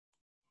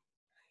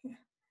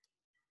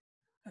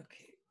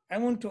I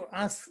want to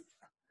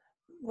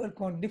work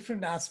on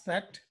different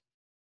aspect,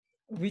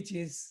 which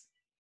is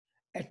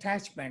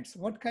attachments.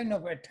 What kind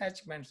of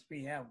attachments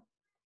we have?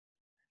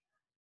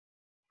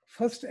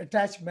 First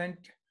attachment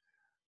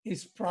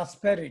is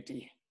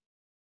prosperity.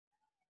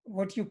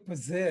 What you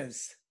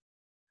possess.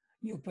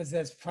 You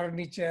possess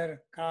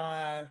furniture,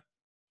 car,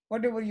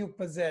 whatever you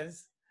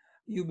possess,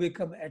 you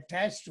become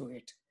attached to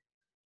it,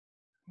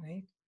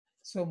 right?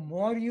 So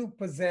more you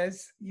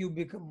possess, you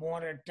become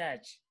more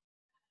attached.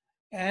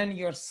 And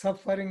your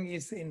suffering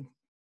is in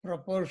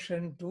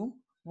proportion to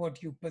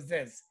what you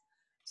possess.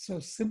 So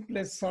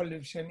simplest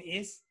solution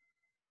is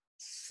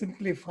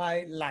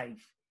simplify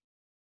life.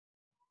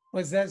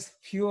 Possess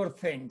fewer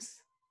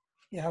things.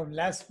 You have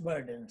less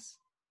burdens.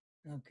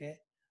 Okay.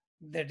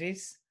 That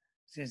is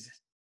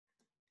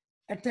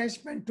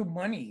attachment to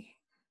money.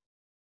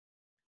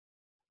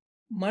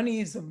 Money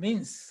is a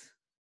means.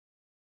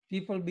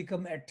 People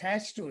become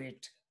attached to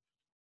it.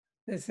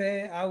 They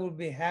say, I will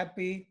be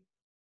happy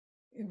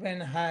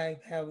when I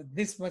have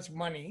this much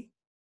money.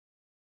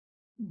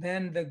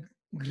 Then the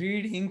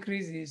greed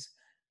increases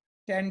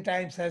 10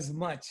 times as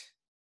much.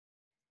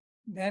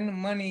 Then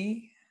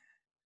money,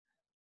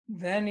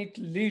 then it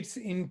leads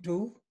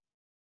into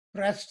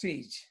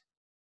prestige.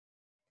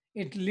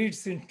 It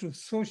leads into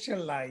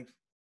social life.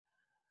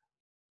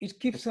 It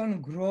keeps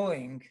on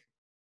growing.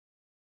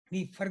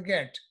 We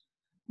forget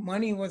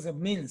money was a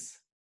means,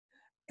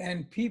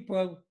 and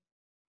people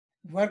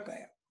work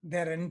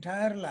their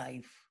entire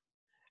life,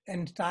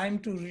 and time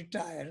to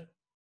retire,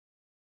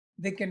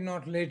 they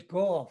cannot let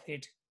go of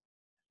it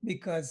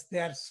because they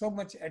are so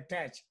much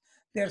attached.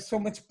 They are so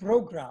much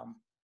programmed.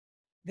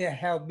 They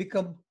have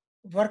become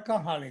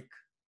workaholic.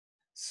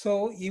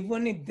 So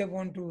even if they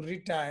want to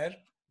retire,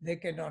 they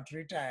cannot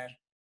retire.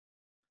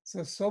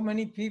 So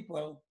many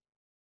people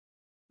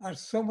are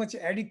so much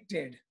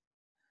addicted.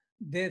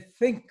 They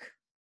think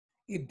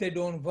if they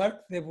don't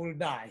work, they will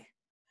die.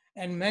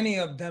 And many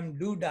of them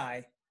do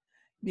die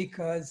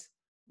because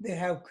they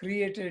have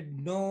created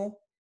no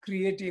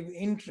creative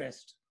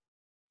interest.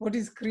 What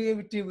is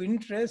creative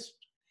interest?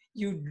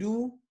 You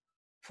do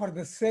for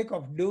the sake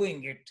of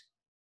doing it,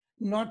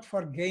 not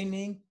for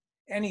gaining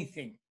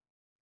anything.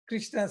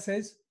 Krishna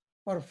says,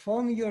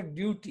 perform your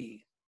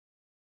duty.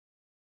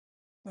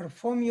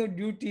 Perform your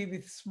duty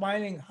with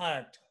smiling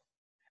heart.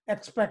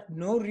 Expect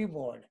no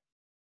reward.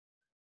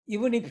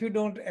 Even if you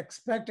don't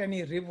expect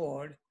any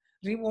reward,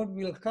 reward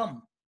will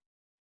come.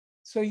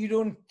 So you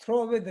don't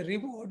throw away the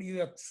reward,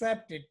 you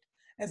accept it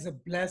as a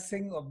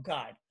blessing of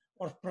God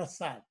or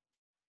prasad.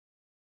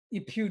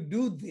 If you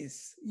do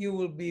this, you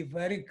will be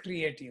very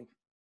creative.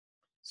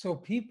 So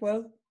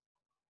people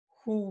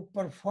who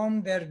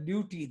perform their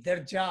duty,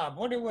 their job,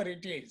 whatever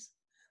it is,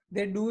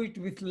 they do it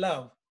with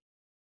love.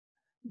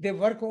 They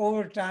work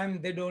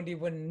overtime, they don't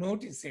even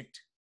notice it.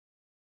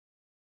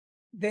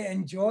 They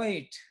enjoy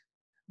it.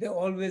 They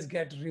always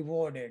get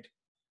rewarded.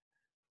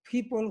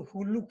 People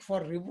who look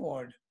for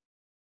reward,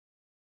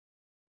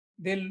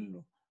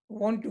 they'll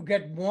want to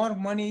get more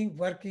money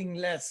working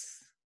less.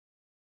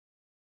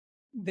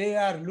 They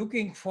are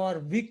looking for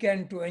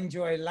weekend to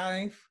enjoy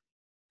life,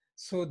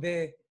 so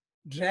they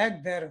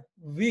drag their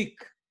week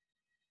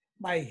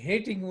by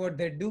hating what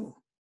they do.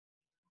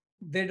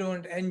 They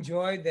don't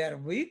enjoy their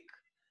week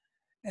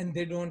and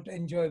they don't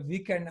enjoy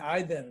weekend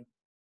either,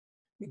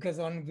 because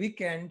on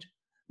weekend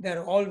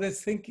they're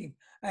always thinking,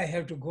 I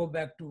have to go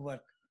back to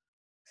work.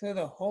 So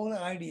the whole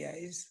idea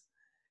is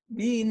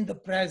be in the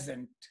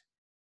present.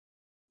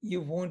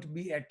 You won't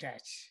be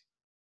attached.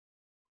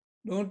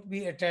 Don't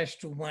be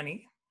attached to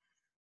money.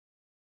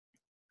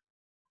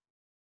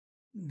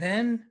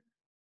 Then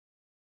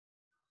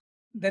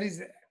there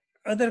is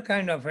other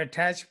kind of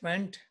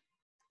attachment,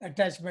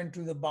 attachment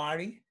to the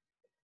body.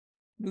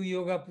 Do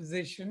yoga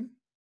position.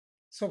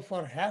 So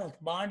for health,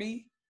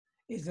 body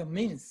is a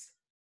means,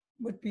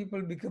 but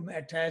people become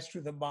attached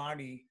to the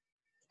body,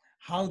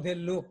 how they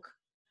look,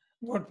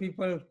 what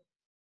people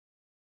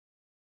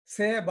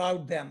say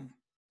about them.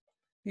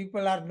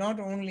 People are not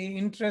only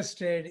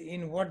interested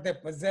in what they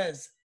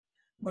possess,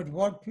 but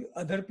what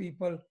other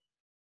people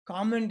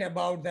comment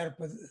about their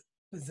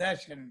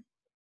possession.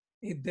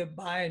 If they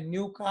buy a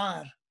new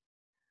car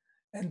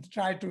and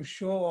try to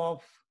show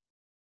off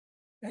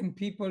and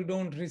people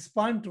don't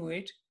respond to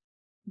it,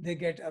 they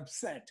get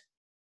upset.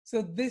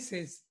 So this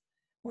is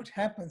what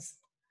happens.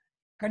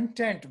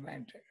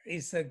 Contentment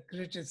is the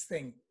greatest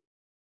thing.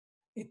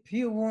 If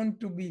you want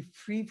to be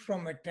free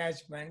from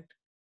attachment,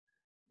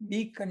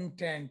 be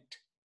content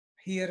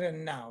here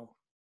and now.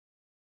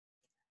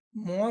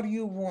 More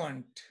you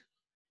want,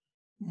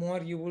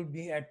 more you will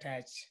be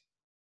attached,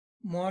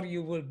 more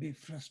you will be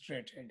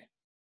frustrated.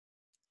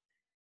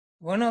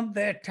 One of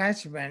the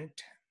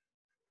attachment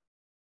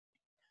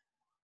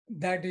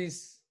that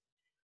is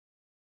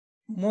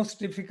most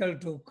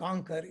difficult to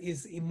conquer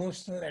is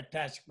emotional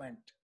attachment.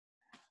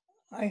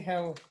 I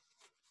have,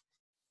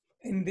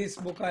 in this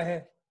book, I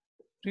have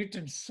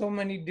written so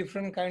many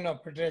different kind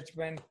of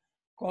attachment,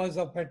 cause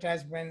of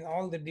attachment,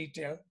 all the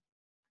detail.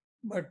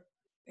 But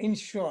in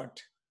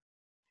short,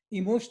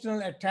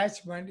 Emotional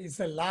attachment is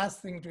the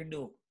last thing to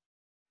do.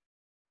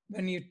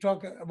 When you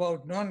talk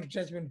about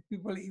non-attachment,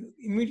 people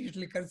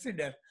immediately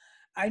consider,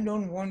 I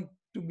don't want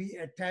to be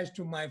attached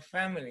to my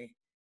family.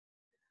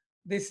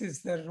 This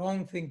is the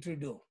wrong thing to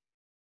do.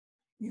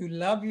 You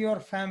love your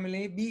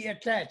family, be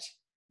attached.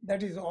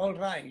 That is all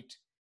right.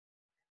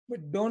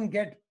 But don't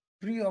get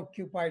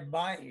preoccupied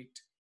by it.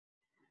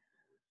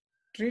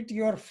 Treat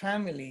your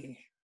family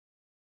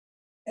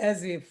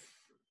as if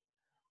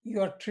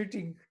you are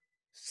treating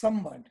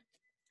someone.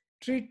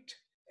 Treat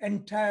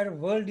entire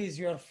world is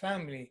your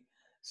family,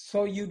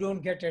 so you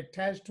don't get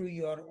attached to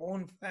your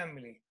own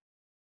family.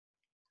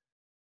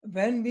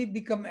 When we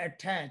become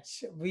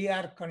attached, we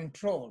are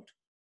controlled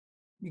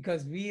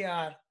because we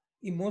are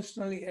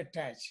emotionally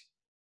attached.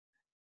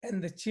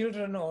 And the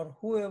children or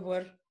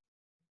whoever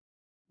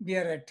we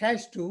are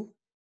attached to,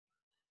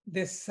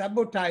 they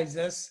sabotage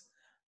us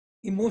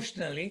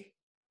emotionally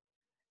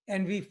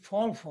and we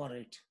fall for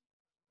it.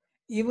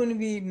 Even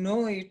we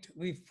know it,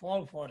 we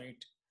fall for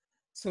it.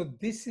 So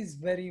this is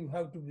where you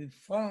have to be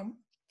firm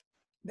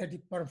that you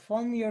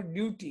perform your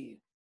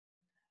duty,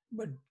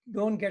 but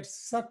don't get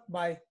sucked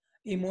by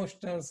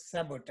emotional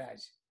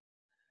sabotage.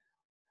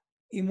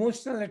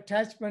 Emotional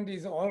attachment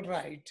is all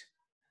right.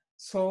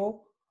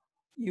 So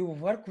you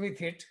work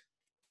with it,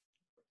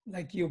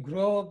 like you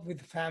grow up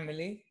with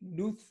family,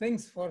 do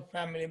things for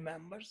family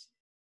members.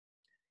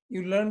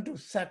 You learn to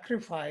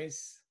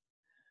sacrifice,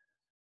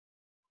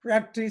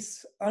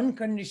 practice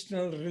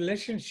unconditional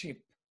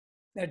relationship,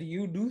 that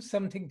you do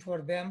something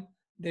for them,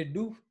 they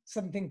do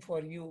something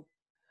for you.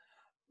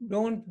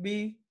 Don't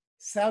be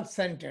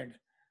self-centered.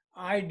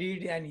 I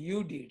did and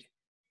you did.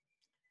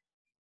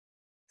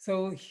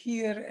 So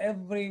here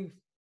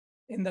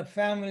in the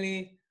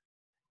family,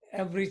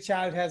 every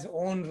child has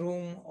own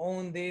room,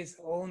 own this,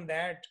 own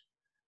that.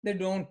 They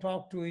don't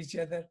talk to each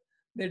other.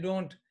 They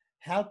don't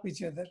help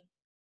each other.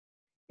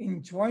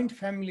 In joint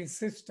family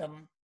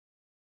system,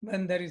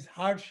 when there is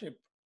hardship,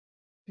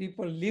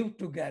 people live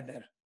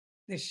together.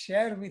 They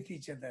share with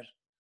each other.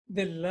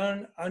 They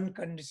learn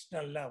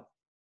unconditional love.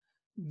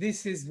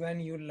 This is when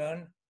you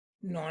learn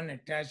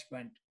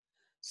non-attachment.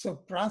 So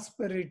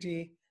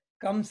prosperity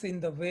comes in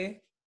the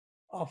way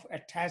of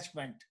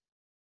attachment.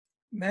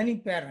 Many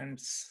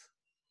parents,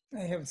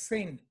 I have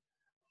seen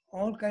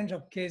all kinds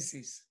of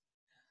cases.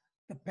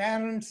 The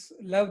parents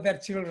love their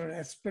children,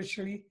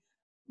 especially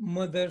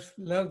mothers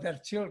love their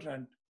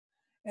children,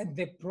 and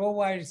they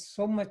provide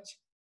so much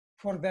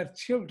for their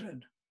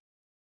children.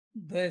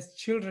 The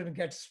children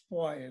get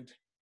spoiled.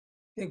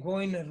 They go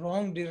in a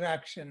wrong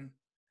direction.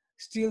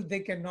 Still, they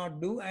cannot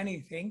do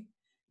anything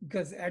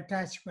because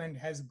attachment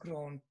has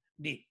grown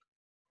deep.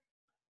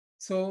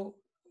 So,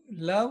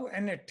 love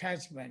and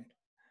attachment.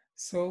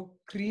 So,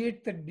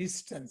 create the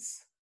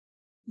distance.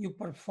 You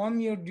perform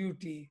your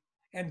duty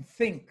and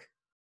think,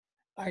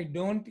 I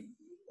don't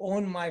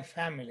own my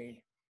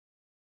family.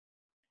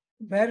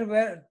 Where,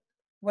 where,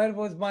 where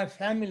was my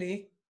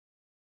family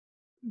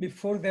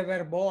before they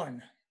were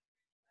born?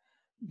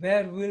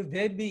 Where will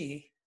they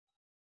be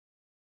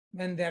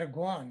when they're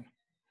gone?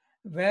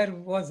 Where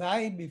was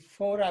I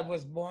before I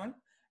was born?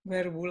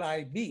 Where will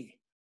I be?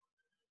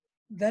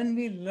 Then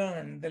we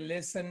learn the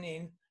lesson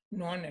in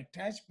non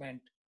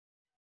attachment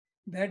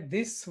that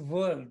this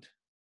world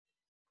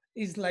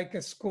is like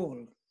a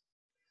school.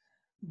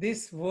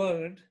 This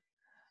world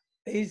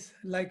is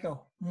like a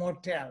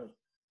motel.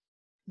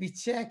 We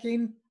check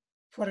in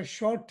for a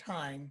short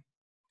time,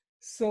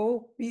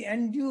 so we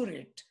endure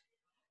it.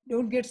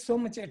 Don't get so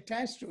much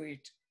attached to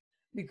it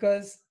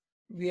because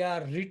we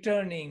are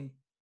returning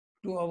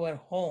to our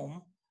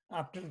home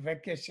after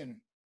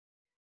vacation.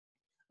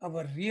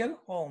 Our real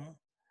home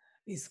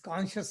is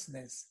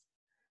consciousness.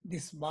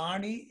 This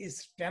body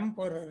is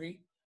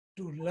temporary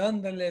to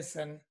learn the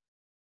lesson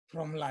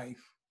from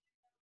life.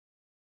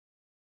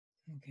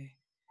 Okay.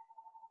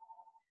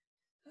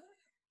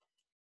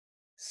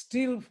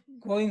 Still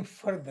going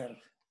further,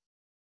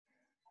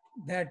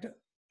 that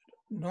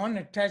non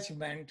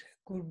attachment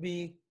could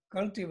be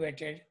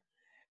cultivated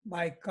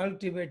by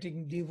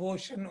cultivating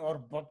devotion or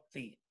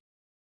bhakti.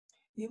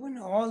 Even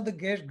all the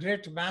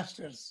great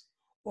masters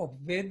of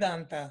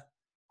Vedanta,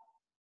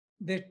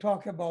 they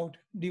talk about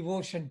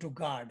devotion to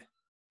God.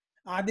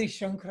 Adi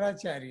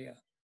Shankaracharya,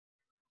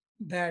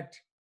 that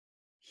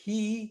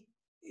he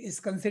is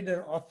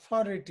considered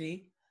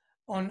authority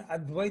on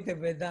Advaita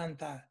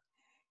Vedanta.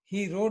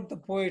 He wrote the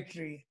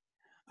poetry.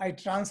 I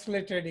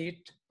translated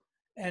it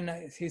and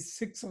his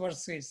 6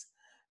 verses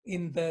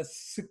in the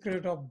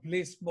Secret of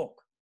Bliss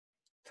book.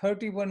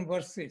 31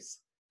 verses.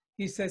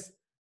 He says,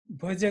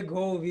 Bhaja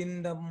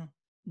Govindam,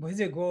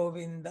 Bhaja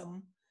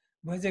Govindam,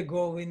 Bhaja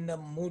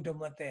Govindam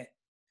Mudamate.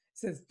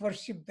 Says,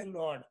 worship the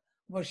Lord,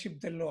 worship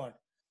the Lord.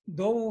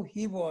 Though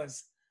he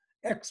was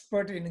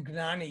expert in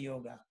Gnana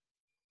Yoga.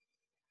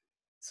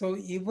 So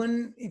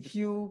even if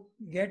you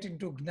get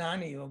into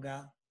Gnana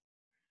Yoga,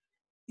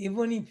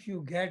 even if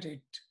you get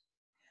it,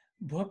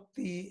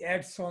 Bhakti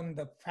adds on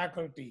the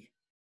faculty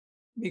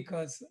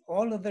because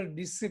all other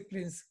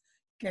disciplines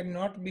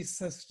cannot be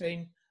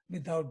sustained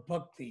without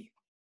Bhakti.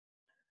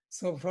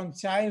 So from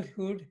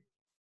childhood,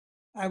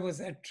 I was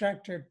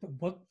attracted to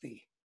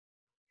bhakti,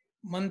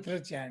 mantra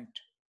chant,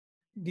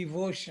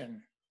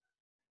 devotion,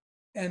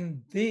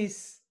 and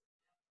this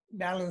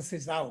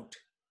balances out.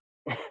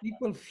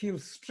 People feel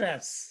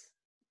stress.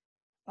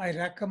 I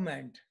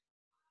recommend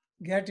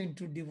get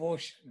into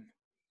devotion.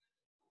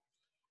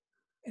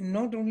 And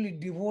not only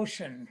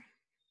devotion,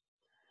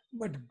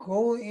 but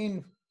go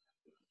in,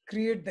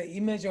 create the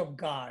image of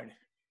God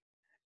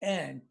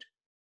and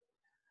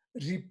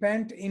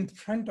repent in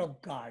front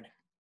of God.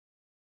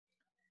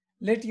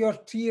 Let your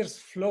tears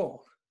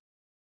flow.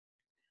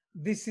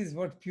 This is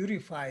what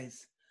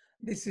purifies.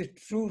 This is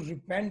true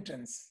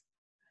repentance.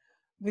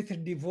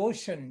 With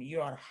devotion,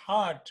 your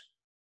heart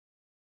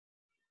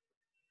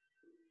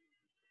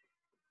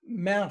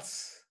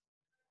melts.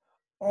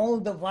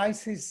 All the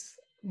vices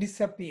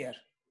disappear.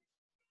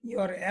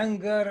 Your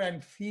anger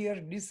and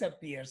fear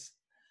disappears.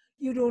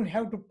 You don't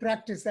have to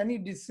practice any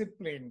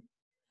discipline.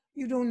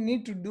 You don't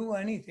need to do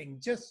anything.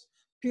 Just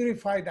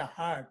purify the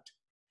heart.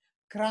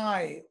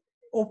 Cry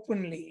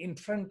openly in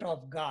front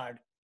of God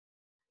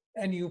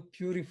and you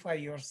purify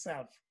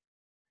yourself.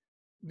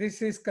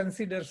 This is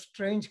considered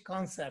strange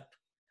concept,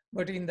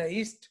 but in the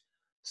East,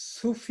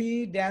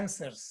 Sufi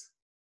dancers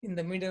in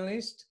the Middle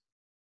East,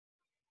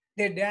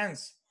 they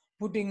dance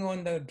putting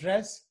on the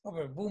dress of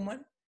a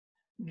woman,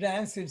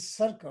 dance in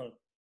circle,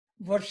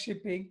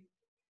 worshipping.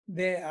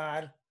 They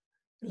are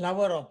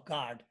lover of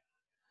God.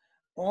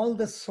 All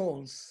the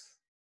souls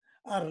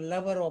are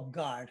lover of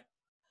God.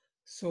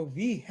 So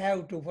we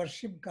have to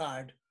worship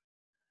God.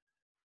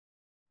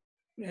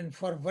 And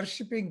for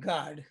worshiping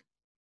God,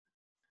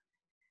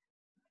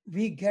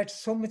 we get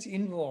so much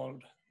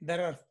involved.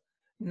 There are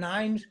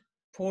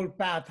nine-fold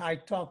path I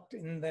talked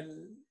in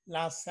the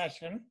last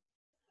session.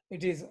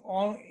 It is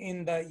all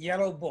in the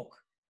yellow book.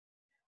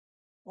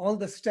 All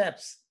the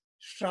steps,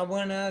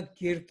 Shravana,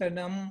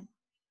 Kirtanam,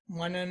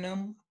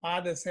 Mananam,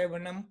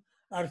 Padasevanam,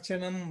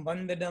 Archanam,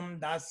 Vandanam,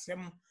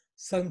 Dasyam,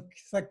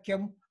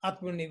 Sakyam,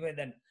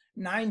 Atmanivedan.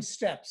 9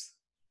 steps.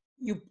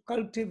 You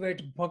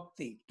cultivate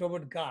bhakti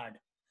toward God.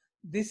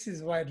 This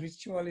is why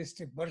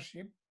ritualistic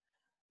worship,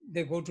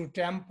 they go to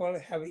temple,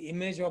 have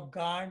image of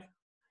God,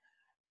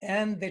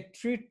 and they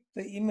treat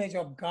the image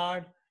of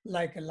God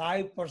like a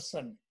live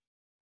person.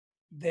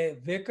 They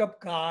wake up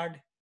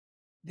God,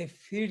 they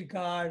feed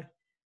God,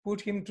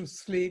 put him to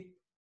sleep,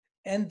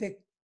 and they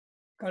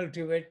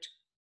cultivate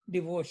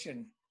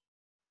devotion.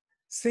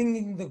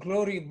 Singing the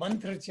glory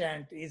mantra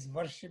chant is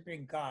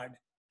worshiping God.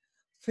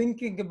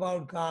 Thinking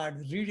about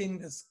God, reading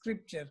the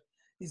scripture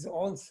is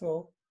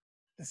also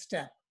the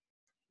step.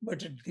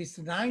 But this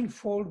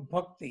ninefold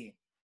bhakti,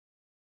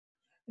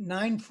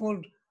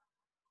 ninefold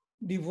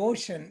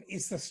devotion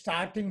is the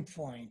starting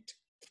point.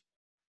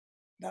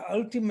 The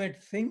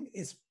ultimate thing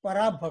is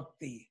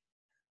parabhakti,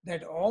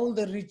 that all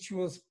the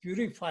rituals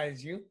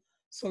purifies you,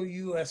 so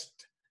you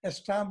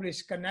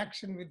establish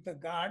connection with the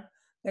God,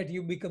 that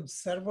you become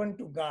servant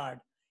to God.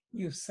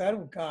 You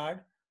serve God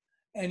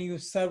and you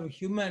serve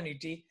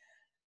humanity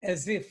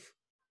as if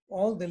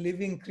all the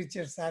living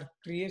creatures are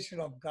creation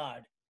of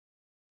God.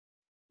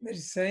 There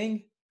is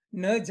saying,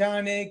 "Na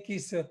jane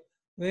kis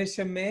vesh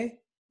mein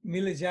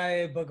mil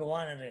jaye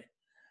Bhagwan re."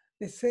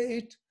 They say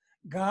it,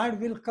 God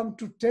will come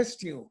to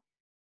test you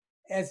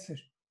as a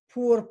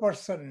poor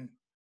person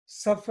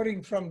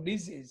suffering from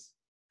disease,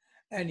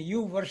 and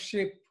you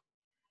worship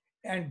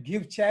and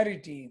give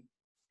charity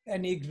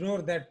and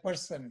ignore that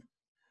person.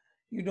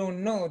 You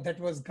don't know that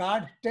was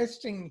God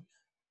testing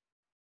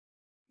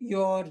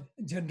your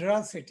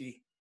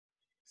generosity.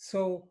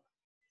 So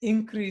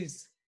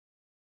increase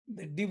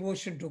the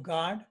devotion to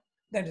God,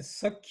 that is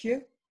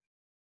Sakya,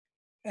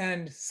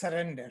 and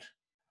surrender.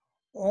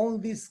 All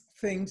these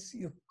things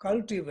you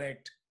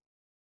cultivate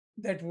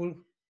that will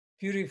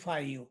purify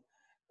you.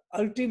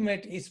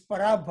 Ultimate is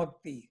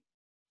parabhakti,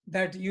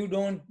 that you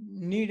don't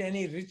need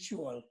any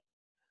ritual.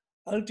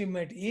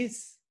 Ultimate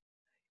is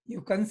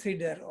you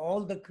consider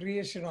all the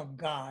creation of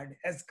God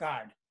as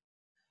God.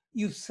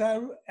 You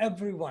serve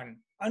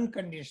everyone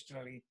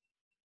unconditionally.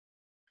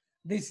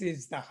 This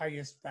is the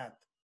highest path.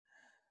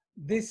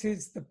 This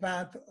is the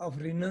path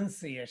of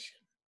renunciation.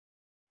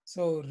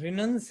 So,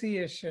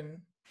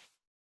 renunciation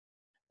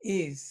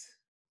is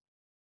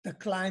the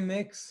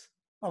climax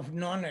of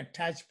non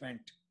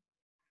attachment.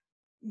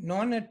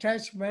 Non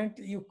attachment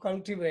you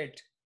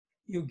cultivate.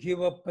 You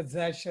give up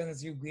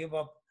possessions, you give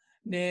up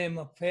name,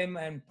 fame,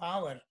 and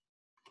power.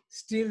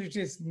 Still, it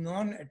is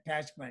non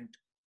attachment.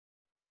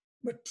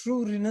 But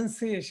true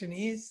renunciation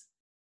is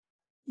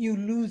you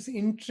lose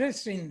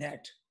interest in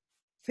that.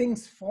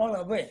 Things fall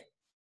away.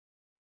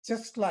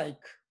 Just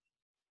like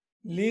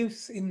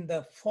leaves in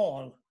the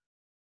fall,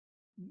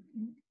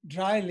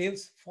 dry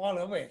leaves fall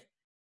away.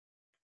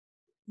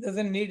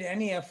 Doesn't need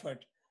any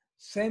effort.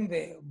 Same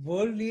way,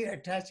 worldly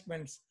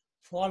attachments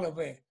fall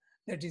away.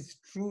 That is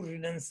true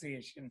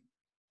renunciation.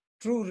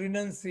 True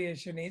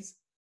renunciation is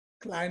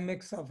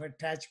climax of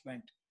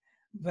attachment.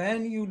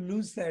 When you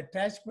lose the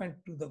attachment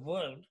to the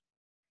world,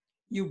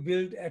 you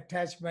build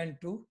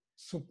attachment to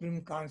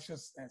supreme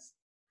consciousness.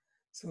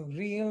 So,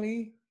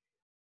 really,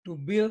 to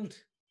build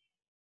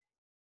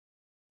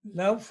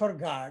love for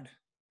God,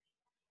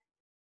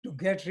 to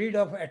get rid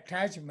of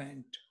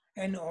attachment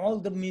and all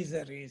the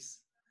miseries,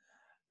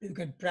 you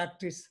can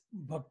practice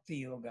Bhakti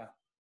Yoga.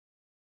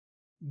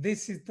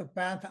 This is the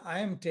path I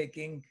am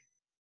taking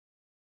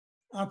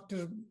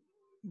after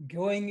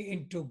going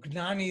into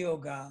Gnana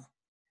Yoga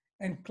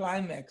and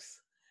climax.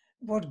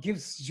 What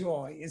gives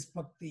joy is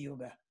Bhakti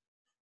Yoga,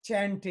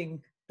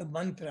 chanting the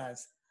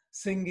mantras,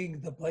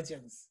 singing the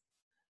bhajans.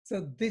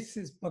 So, this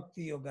is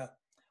Bhakti Yoga.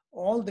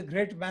 All the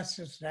great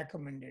masters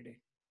recommended it.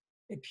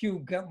 If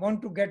you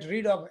want to get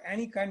rid of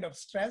any kind of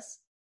stress,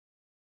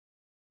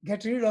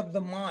 get rid of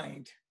the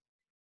mind.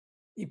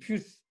 If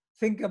you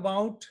think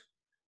about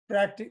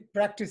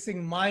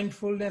practicing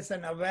mindfulness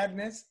and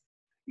awareness,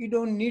 you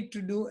don't need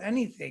to do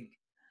anything.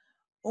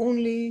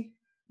 Only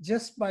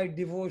just by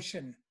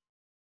devotion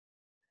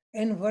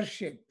and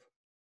worship,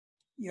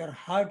 your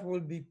heart will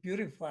be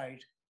purified.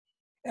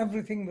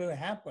 Everything will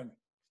happen.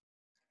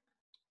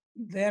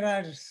 There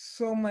are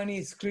so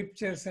many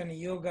scriptures and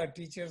yoga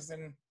teachers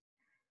and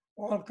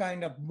all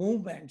kind of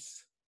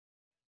movements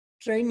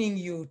training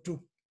you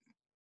to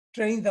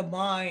train the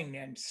mind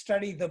and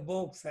study the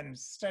books and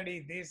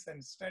study this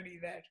and study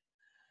that.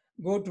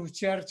 Go to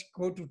church,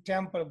 go to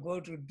temple, go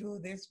to do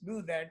this,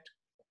 do that.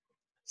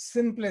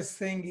 Simplest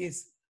thing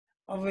is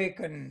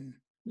awaken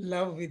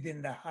love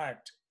within the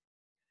heart.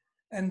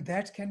 And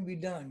that can be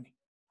done.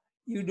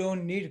 You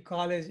don't need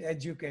college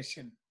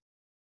education.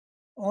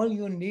 All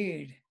you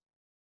need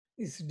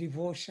is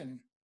devotion.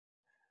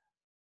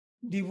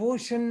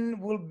 Devotion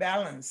will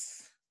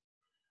balance.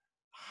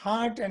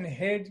 Heart and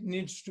head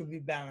needs to be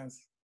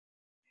balanced.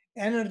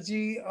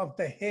 Energy of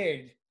the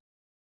head,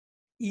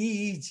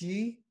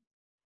 EEG,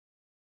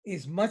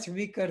 is much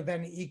weaker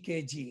than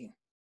EKG.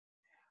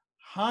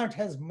 Heart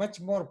has much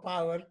more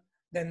power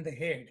than the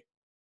head.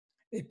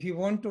 If you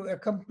want to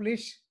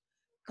accomplish,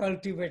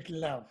 cultivate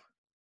love.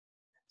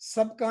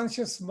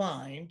 Subconscious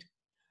mind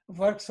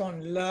works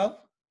on love,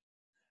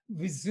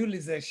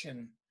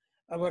 visualization.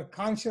 Our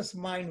conscious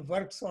mind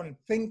works on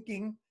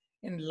thinking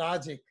and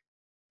logic.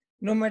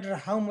 No matter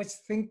how much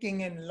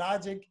thinking and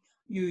logic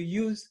you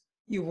use,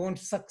 you won't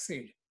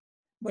succeed.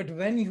 But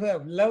when you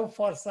have love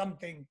for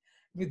something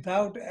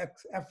without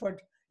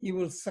effort, you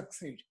will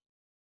succeed.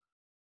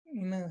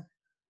 You know,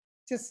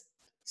 just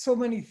so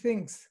many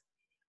things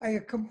I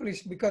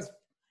accomplished because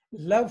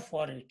love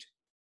for it.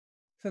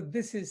 So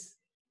this is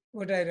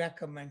what I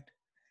recommend.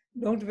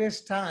 Don't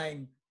waste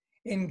time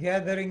in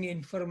gathering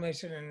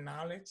information and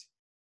knowledge.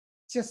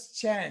 Just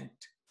chant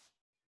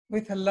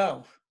with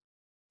love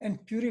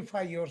and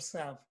purify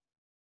yourself.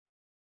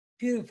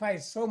 Purify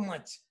so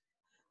much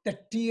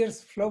that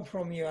tears flow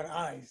from your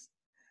eyes.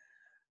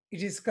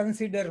 It is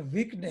considered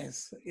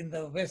weakness in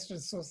the Western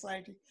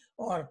society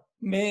or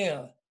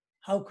male.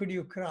 How could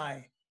you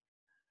cry?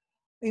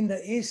 In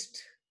the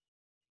East,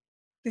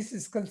 this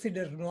is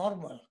considered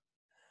normal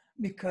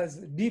because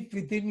deep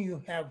within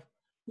you have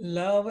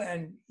love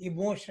and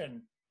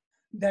emotion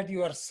that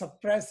you are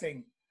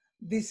suppressing.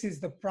 This is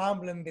the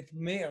problem with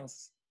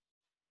males.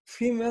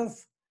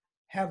 Females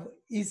have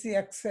easy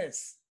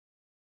access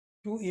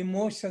to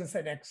emotions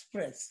and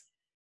express,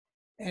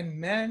 and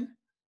men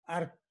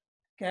are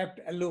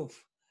kept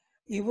aloof.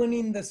 Even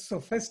in the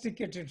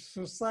sophisticated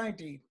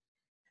society,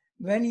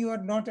 when you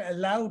are not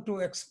allowed to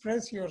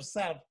express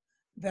yourself,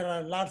 there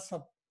are lots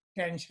of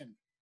tension.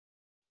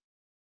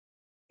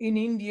 In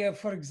India,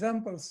 for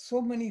example,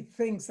 so many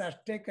things are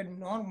taken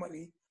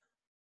normally.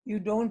 You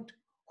don't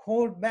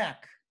hold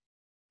back.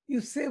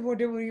 You say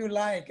whatever you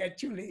like.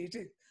 Actually, it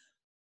is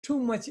too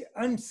much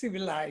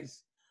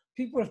uncivilized.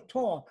 People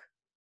talk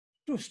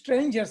to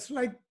strangers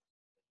like,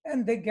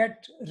 and they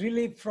get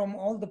relief from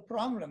all the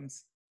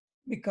problems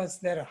because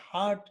their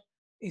heart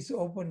is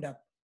opened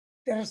up.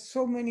 There are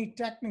so many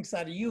techniques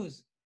are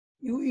used.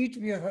 You eat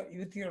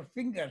with your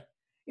finger.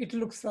 It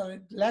looks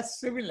less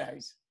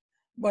civilized,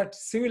 but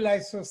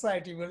civilized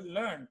society will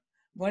learn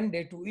one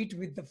day to eat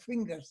with the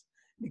fingers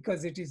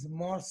because it is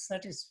more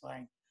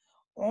satisfying.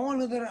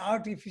 All other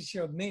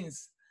artificial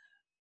means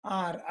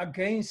are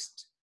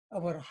against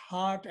our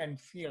heart and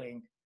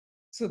feeling.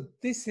 So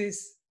this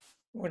is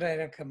what I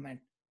recommend.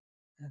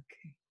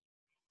 Okay,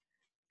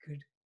 good.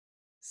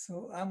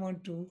 So I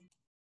want to,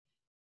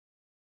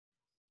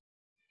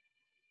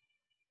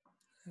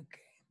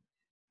 okay,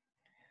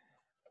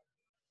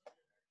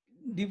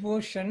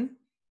 devotion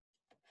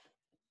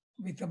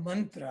with a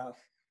mantra.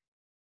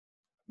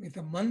 With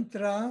a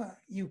mantra,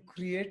 you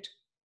create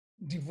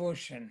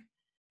devotion.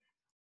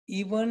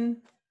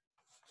 Even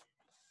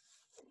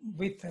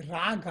with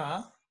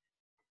raga,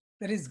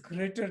 there is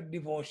greater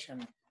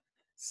devotion.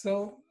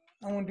 So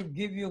I want to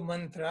give you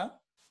mantra.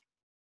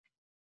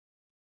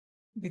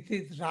 With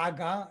this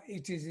raga,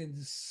 it is in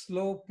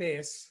slow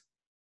pace,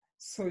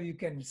 so you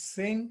can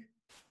sing.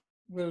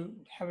 Will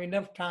have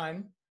enough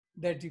time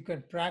that you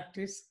can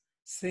practice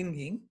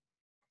singing.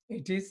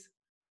 It is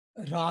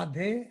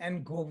Radhe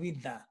and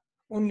Govinda,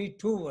 only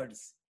two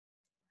words.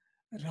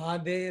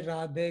 Radhe,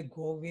 Radhe,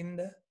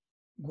 Govinda,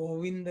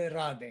 Govinda,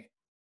 Radhe.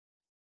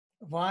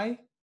 Why?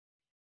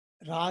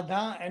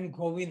 Radha and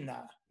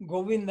Govinda.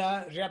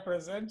 Govinda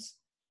represents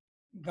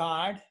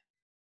God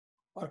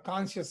or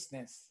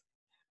consciousness.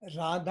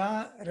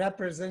 Radha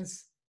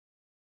represents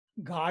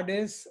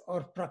goddess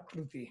or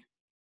Prakriti.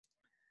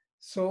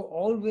 So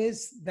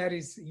always there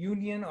is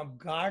union of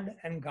God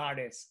and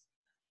goddess.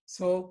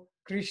 So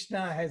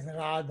Krishna has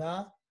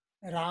Radha,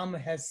 Ram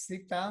has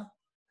Sita.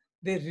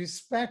 They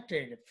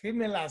respected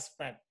female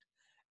aspect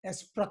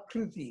as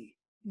Prakriti,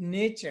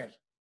 nature.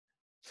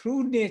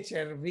 Through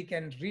nature, we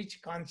can reach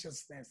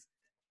consciousness.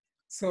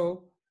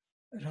 So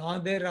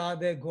Radhe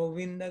Radhe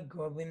Govinda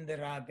Govinda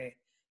Radhe.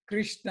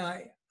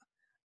 Krishna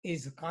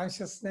is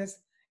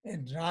consciousness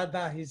and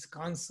Radha is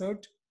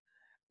consort.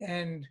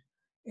 And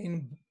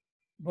in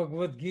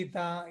Bhagavad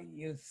Gita,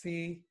 you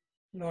see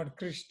Lord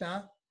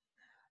Krishna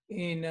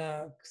in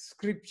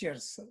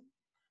scriptures.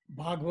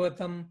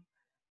 Bhagavatam,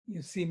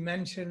 you see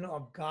mention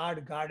of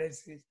God,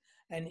 goddess is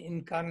an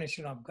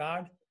incarnation of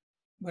God.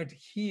 But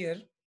here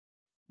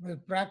we'll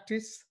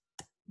practice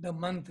the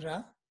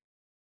mantra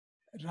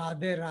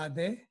Radhe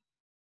Radhe,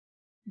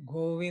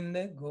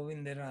 Govinda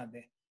Govinda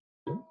Radhe.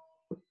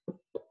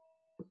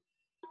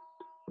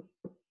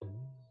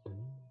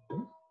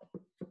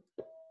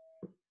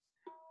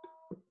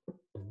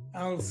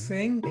 I'll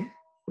sing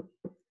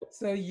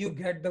so you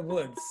get the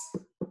words.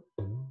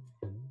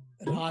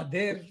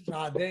 Radhe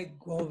Radhe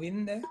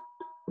Govinda,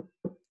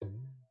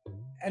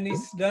 and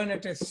it's done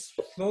at a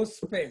slow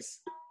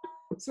pace.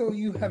 So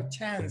you have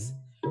chance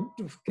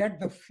to get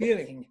the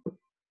feeling,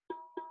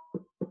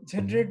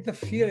 generate the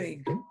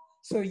feeling.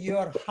 So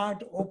your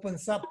heart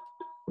opens up,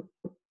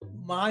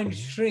 mind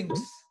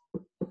shrinks,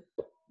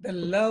 the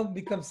love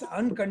becomes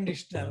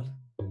unconditional.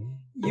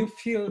 You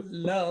feel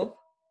love.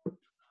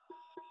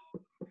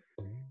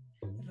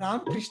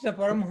 Ramakrishna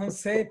Paramahansa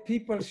said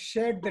people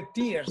shed the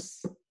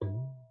tears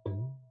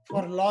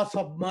for loss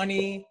of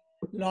money,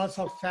 loss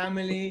of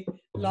family,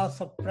 loss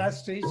of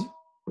prestige.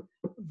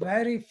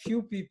 Very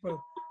few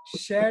people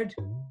shed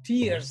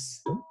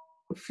tears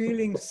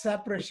feeling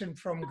separation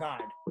from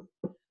God.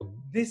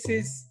 This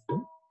is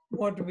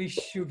what we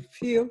should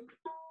feel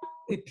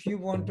if you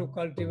want to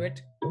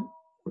cultivate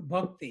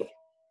bhakti.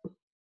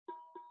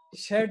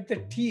 Shed the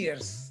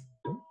tears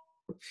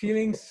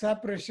feeling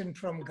separation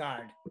from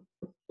God.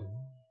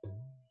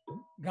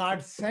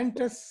 God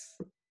sent us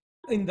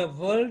in the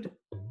world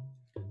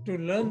to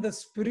learn the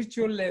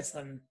spiritual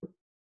lesson,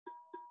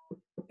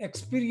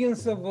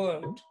 experience the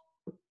world,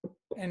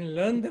 and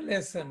learn the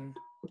lesson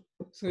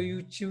so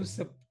you choose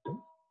the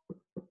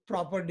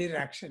proper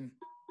direction.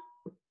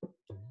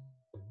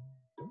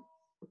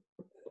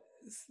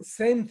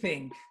 Same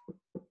thing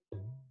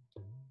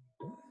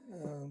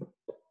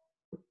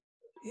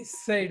is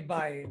said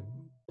by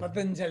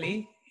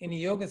Patanjali in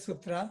Yoga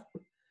Sutra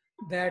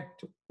that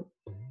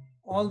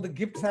all the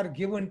gifts are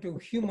given to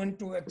human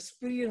to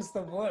experience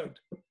the world.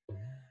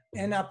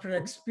 And after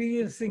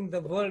experiencing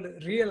the world,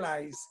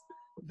 realize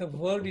the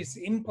world is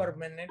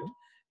impermanent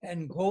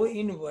and go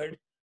inward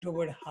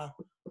toward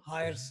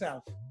higher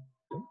self.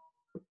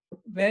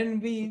 When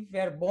we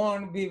were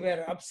born, we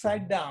were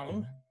upside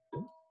down.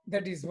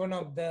 That is one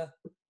of the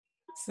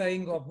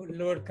saying of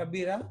Lord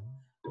Kabira.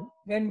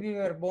 When we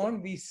were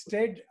born, we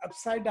stayed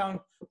upside down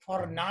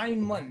for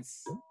 9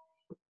 months.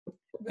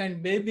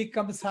 When baby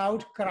comes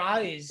out,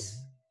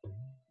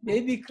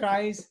 baby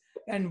cries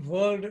and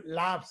world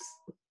laughs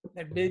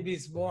that baby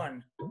is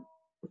born.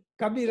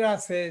 Kabira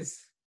says,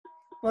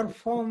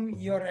 perform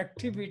your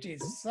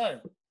activities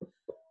so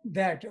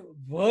that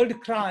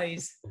world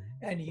cries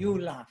and you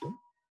laugh,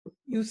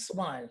 you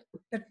smile.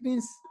 That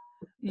means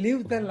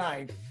live the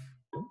life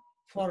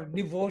for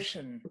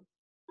devotion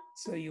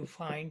so you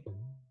find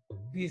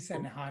peace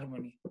and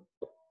harmony.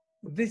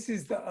 This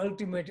is the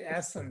ultimate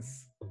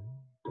essence.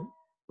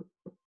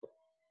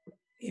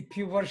 If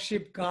you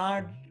worship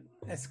God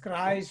as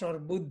Christ or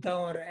Buddha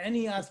or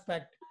any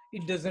aspect,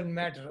 it doesn't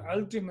matter.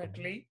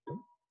 Ultimately,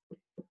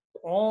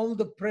 all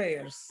the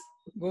prayers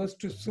goes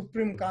to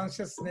supreme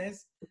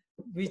consciousness,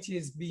 which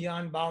is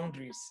beyond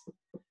boundaries.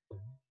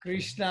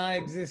 Krishna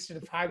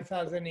existed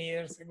 5,000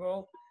 years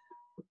ago,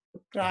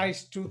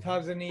 Christ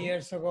 2,000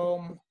 years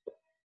ago,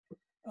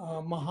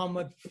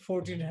 Muhammad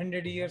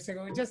 1400 years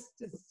ago,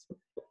 just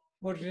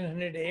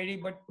 1480,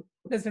 but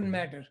doesn't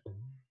matter.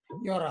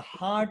 Your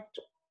heart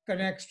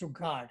connects to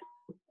God.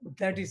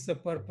 That is the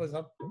purpose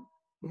of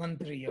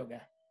mantra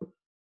yoga.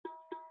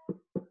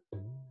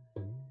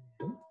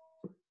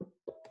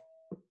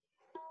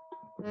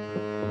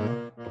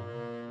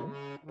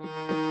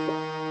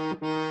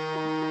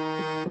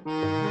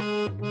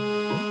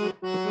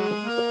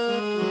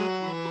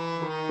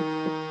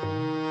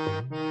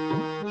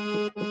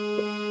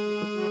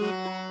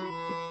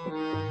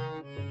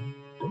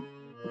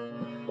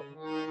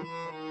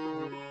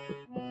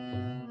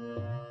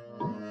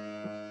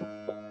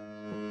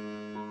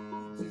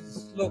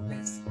 Slow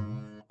pace.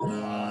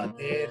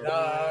 Radhe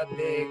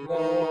Radhe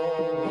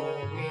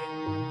Govind,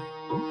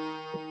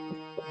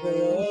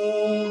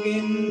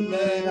 Govind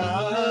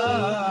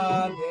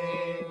Radhe,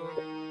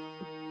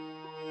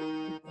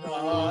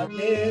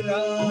 Radhe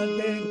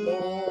Radhe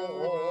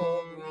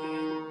Govind,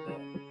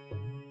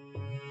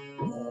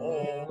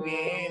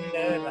 Govind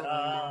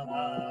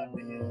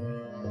Radhe,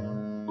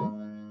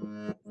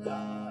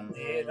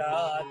 Radhe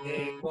Radhe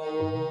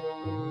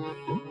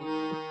Govind,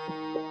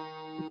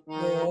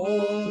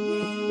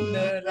 Govind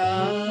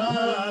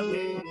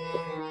Radhe,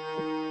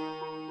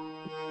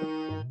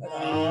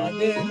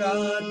 Radhe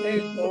Radhe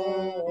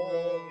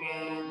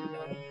Govind,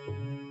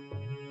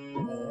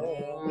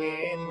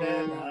 Govind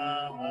Radhe.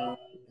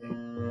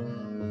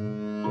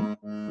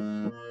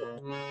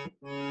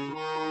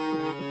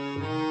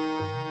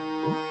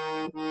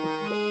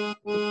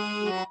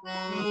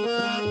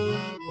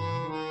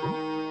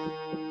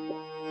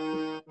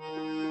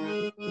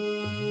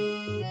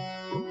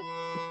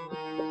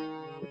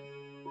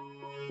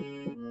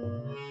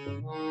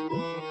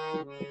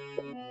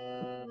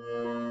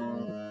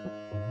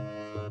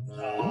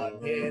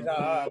 Radhe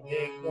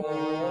Radhe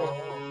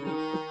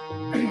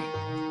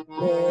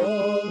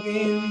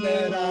Govind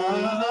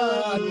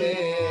Radhe,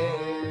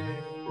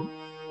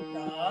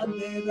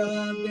 Radhe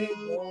Radhe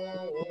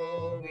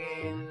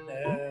Govind,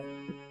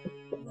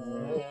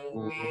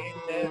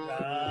 Govind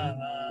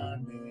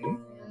Radhe.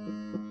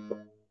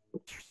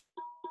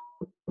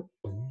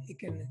 You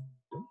can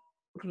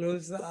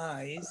close the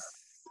eyes,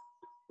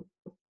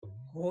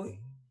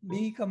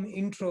 become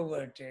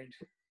introverted,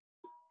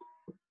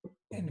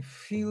 and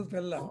feel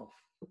the love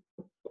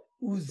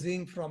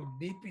oozing from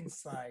deep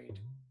inside.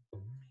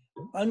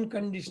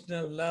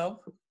 Unconditional love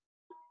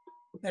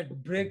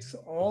that breaks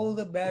all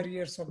the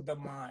barriers of the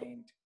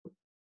mind.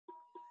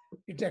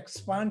 It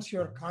expands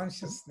your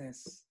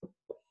consciousness.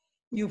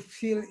 You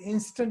feel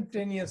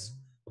instantaneous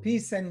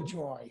peace and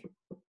joy.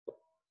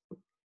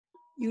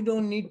 You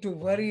don't need to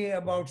worry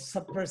about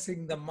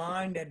suppressing the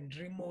mind and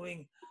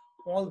removing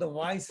all the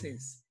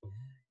vices.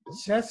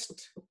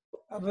 Just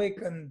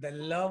awaken the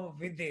love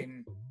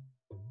within,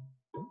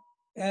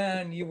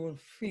 and you will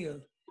feel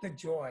the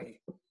joy.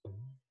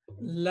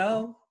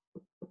 Love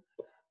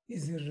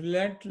is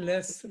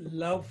relentless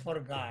love for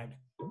God.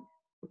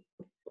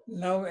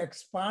 Love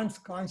expands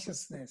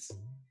consciousness.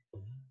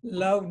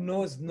 Love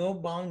knows no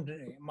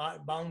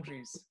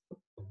boundaries.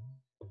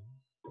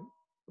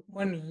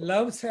 One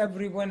loves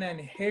everyone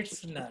and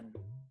hates none.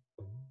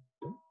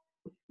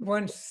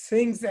 One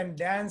sings and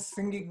dances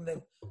singing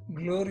the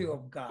glory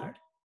of God.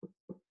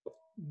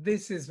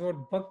 This is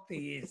what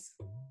bhakti is.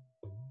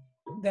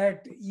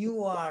 That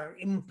you are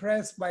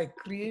impressed by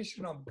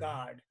creation of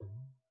God.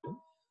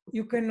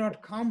 You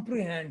cannot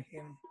comprehend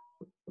Him.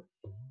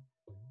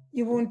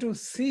 You want to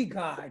see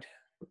God.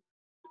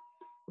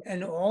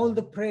 And all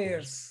the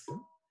prayers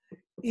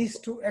is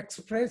to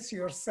express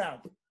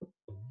yourself.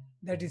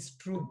 That is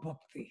true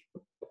bhakti.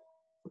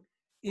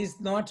 Is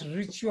not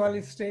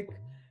ritualistic,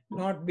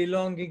 not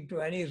belonging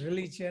to any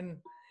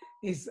religion,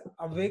 is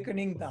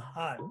awakening the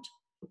heart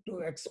to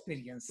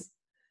experience.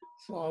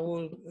 So I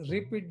will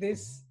repeat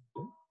this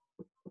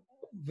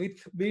with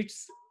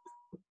beats,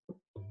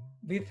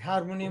 with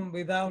harmonium,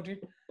 without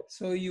it,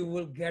 so you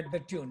will get the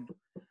tune.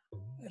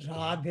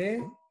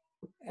 Radhe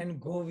and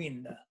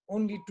Govinda,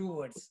 only two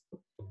words.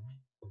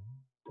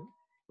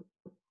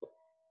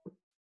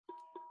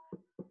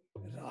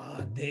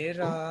 Radhe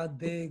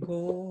Radhe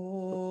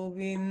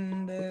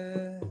Govinda,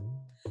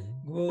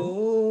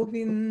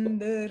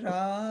 Govinda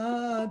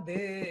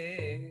Radhe,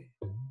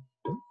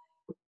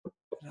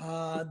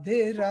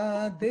 Radhe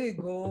Radhe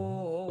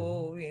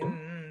Govinda,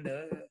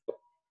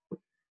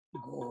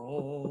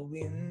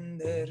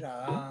 Govinda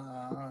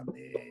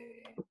Radhe,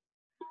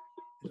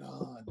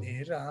 Radhe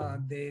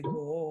Radhe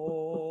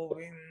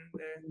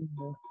Govinda,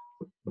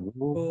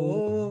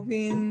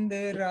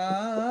 Govinda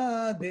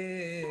Radhe,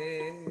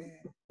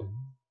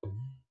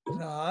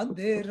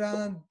 Radhe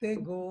Radhe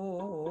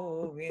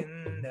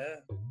Govinda,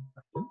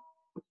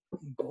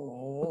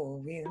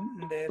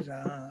 Govinda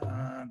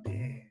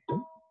Radhe.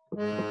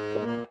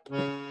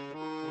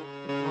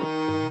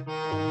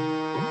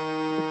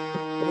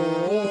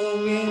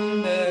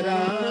 Govinda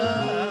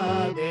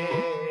Radhe,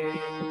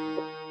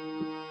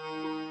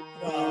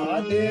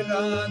 Radhe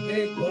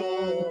Radhe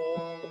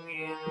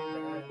Govinda,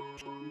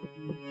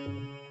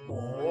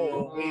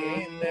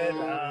 Govinda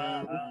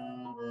Radhe,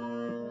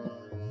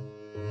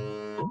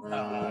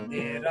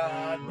 Radhe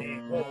Radhe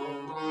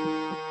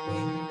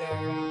Govinda,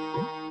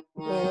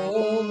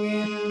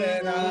 Govinda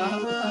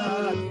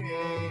Radhe,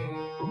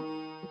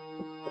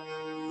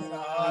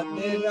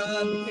 Radhe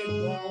Radhe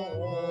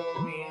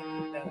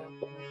Govinda,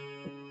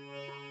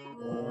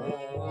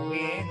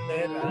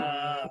 Govinda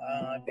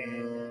Radhe,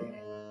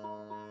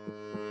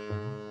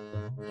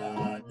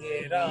 Radhe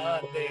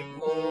Radhe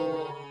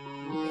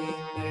Govinda,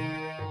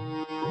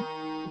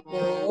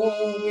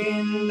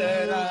 Govinda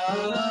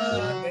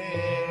Radhe,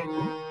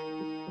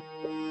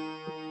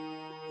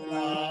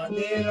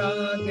 Radhe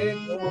Radhe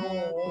Govinda,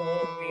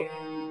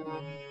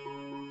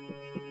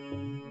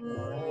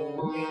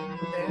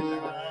 Govinda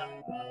Radhe.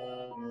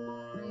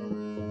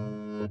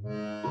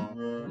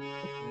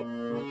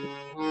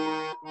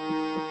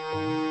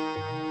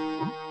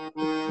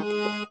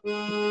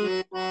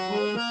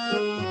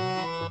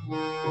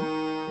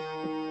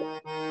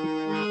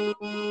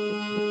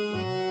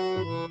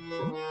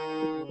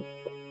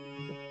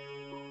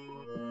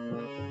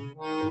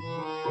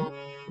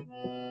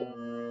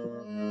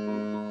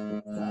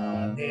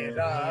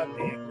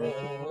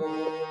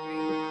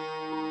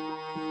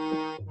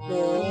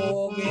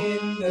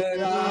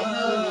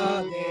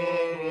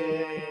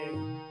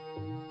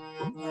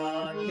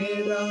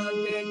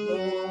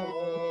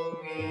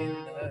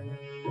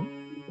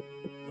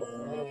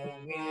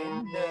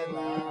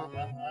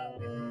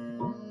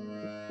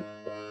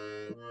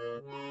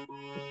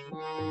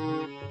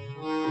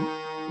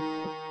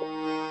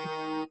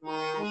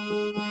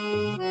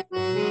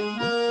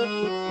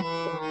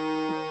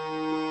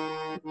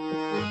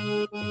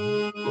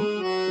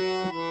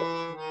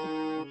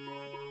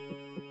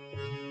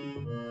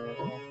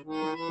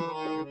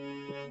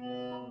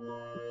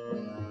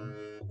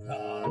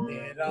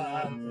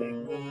 Radhe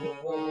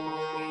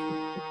Govind,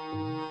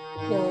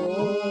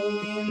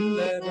 Govind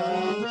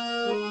Radhe,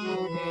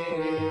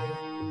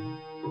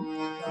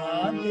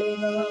 Radhe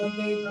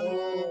Radhe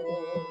Govind,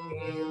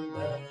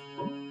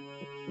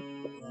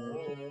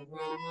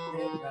 Govind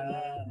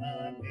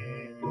Radhe.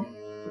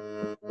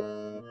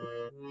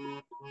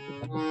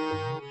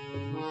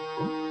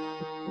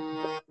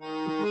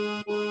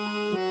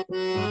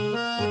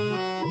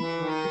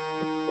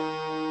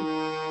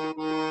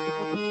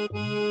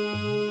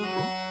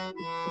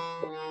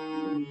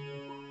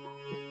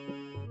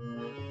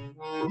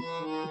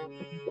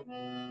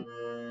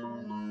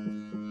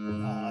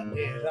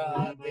 Radhe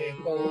Radhe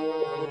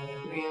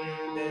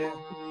Govind,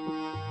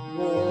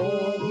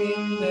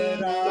 Govind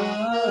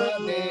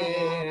Radhe,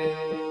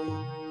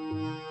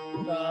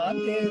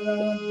 Radhe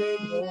Radhe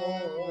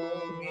Govind,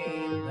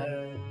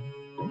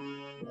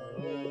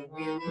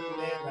 Govind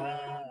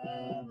Radhe.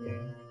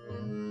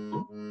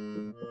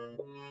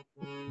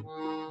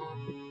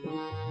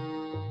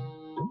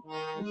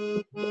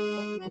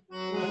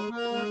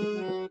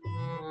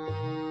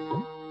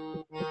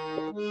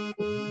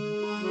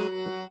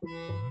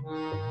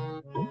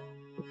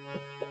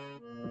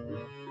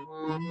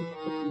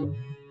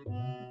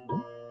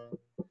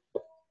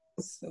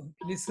 So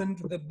listen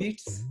to the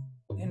beats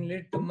and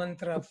let the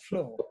mantra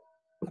flow.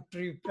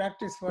 After you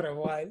practice for a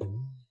while,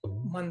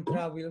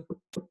 mantra will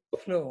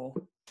flow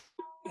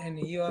and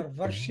you are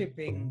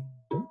worshipping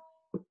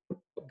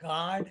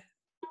God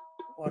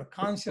or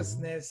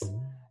consciousness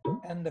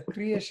and the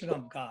creation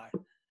of God.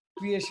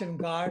 Creation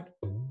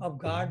of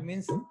God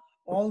means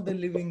all the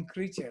living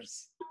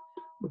creatures.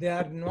 They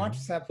are not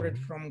separate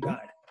from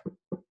God.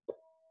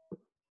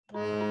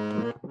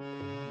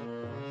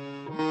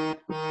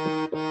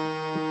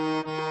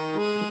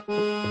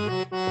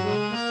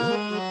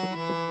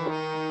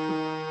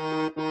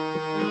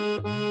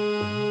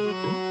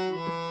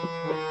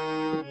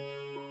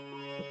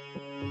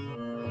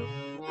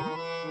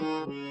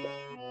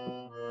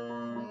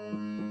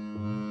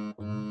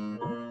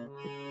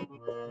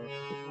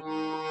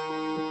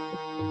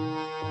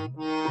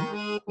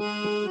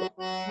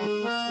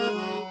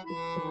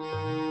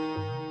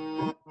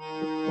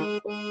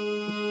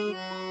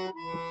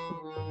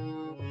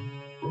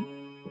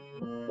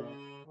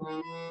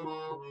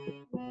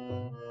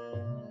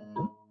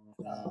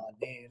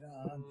 Radhe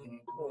Radhe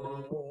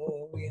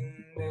Govind,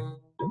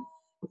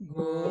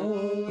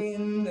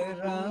 Govind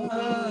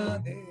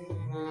Radhe,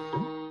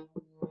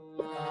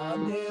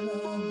 Radhe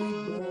Radhe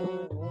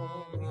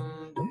Govind.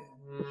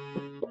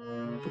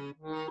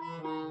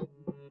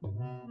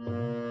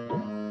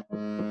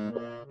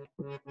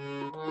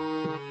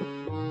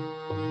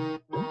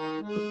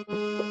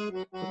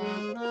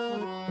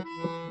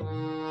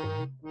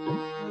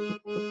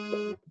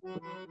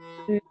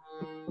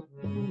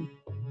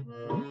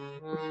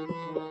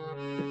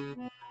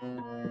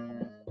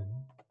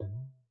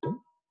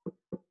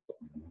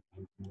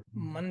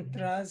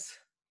 Mantras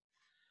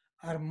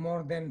are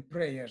more than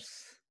prayers.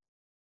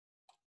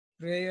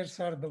 Prayers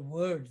are the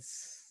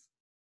words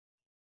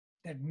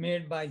that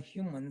made by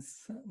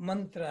humans.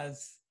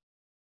 Mantras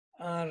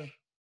are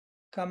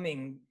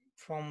coming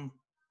from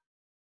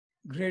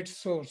great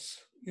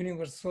source,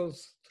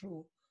 universals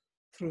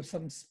through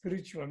some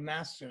spiritual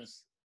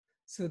masters.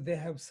 So they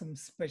have some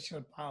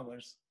special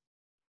powers.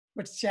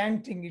 But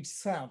chanting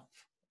itself,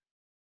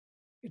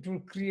 it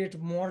will create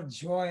more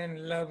joy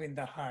and love in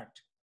the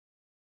heart.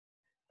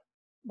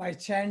 By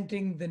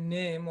chanting the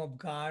name of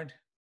God,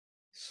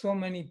 so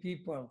many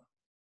people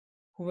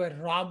who were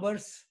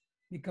robbers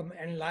become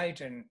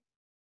enlightened.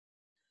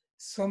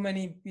 So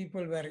many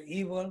people were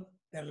evil,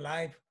 their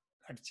life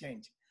got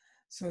changed.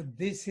 So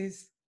this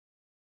is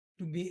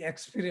to be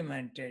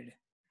experimented.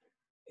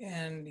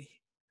 And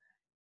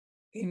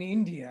in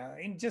India,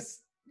 in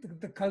just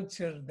the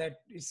culture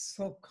that is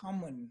so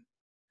common,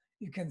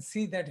 you can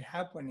see that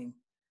happening,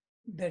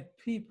 that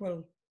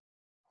people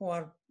who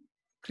are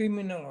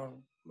criminal or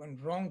on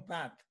wrong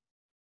path,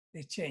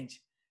 they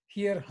change.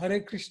 Here, Hare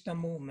Krishna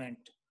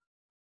movement,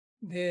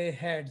 they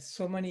had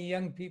so many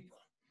young people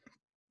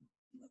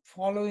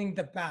following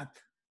the path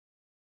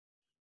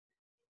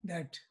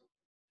that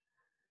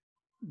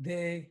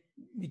they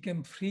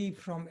became free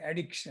from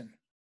addiction.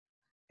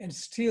 And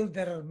still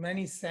there are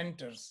many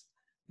centers.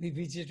 We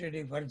visited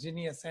a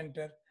Virginia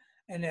center,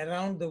 and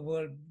around the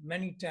world,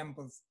 many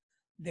temples,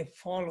 they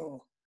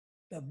follow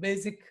the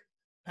basic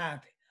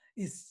path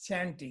is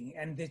chanting,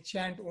 and they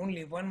chant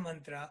only one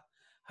mantra,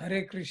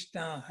 Hare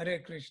Krishna,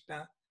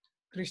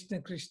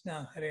 Krishna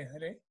Krishna, Hare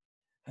Hare,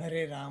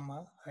 Hare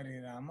Rama,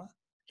 Rama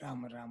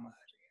Rama,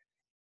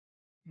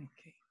 Hare.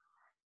 Okay.